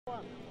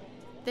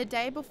The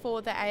day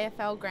before the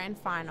AFL Grand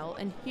Final,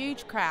 and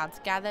huge crowds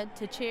gathered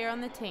to cheer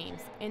on the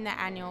teams in the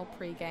annual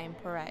pre-game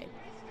parade.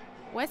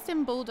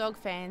 Western Bulldog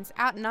fans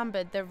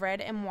outnumbered the red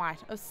and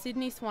white of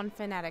Sydney Swan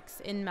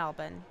fanatics in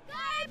Melbourne.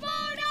 Go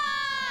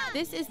Bulldogs!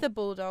 This is the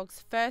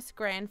Bulldogs' first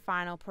Grand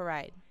Final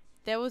parade.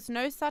 There was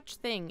no such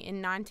thing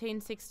in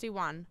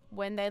 1961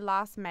 when they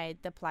last made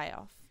the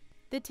playoff.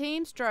 The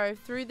teams drove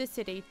through the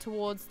city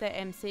towards the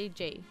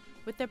MCG,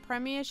 with the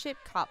Premiership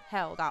Cup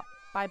held up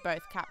by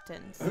both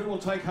captains. Who will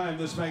take home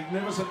this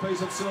magnificent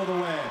piece of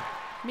silverware?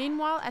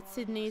 Meanwhile, at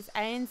Sydney's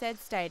ANZ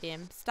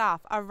Stadium, staff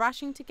are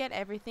rushing to get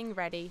everything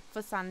ready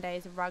for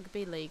Sunday's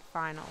Rugby League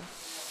final.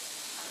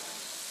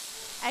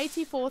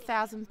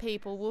 84,000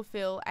 people will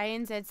fill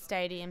ANZ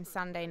Stadium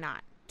Sunday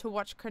night to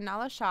watch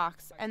Cronulla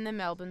Sharks and the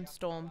Melbourne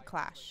Storm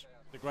clash.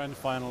 The grand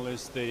final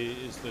is the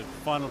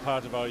final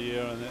part of our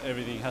year, and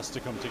everything has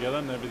to come together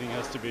and everything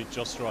has to be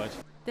just right.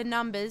 The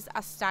numbers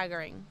are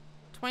staggering.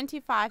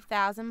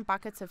 25,000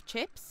 buckets of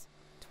chips,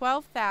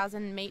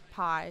 12,000 meat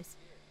pies,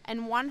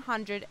 and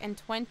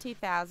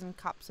 120,000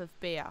 cups of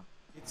beer.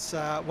 It's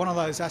one of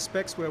those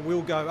aspects where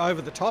we'll go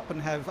over the top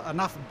and have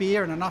enough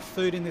beer and enough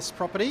food in this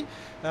property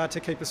to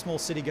keep a small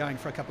city going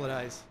for a couple of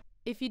days.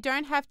 If you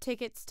don't have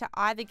tickets to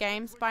either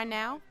games by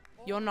now,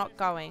 you're not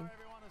going.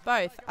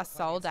 Both are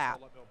sold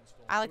out.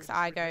 Alex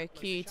Igo,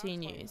 QUT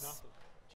News.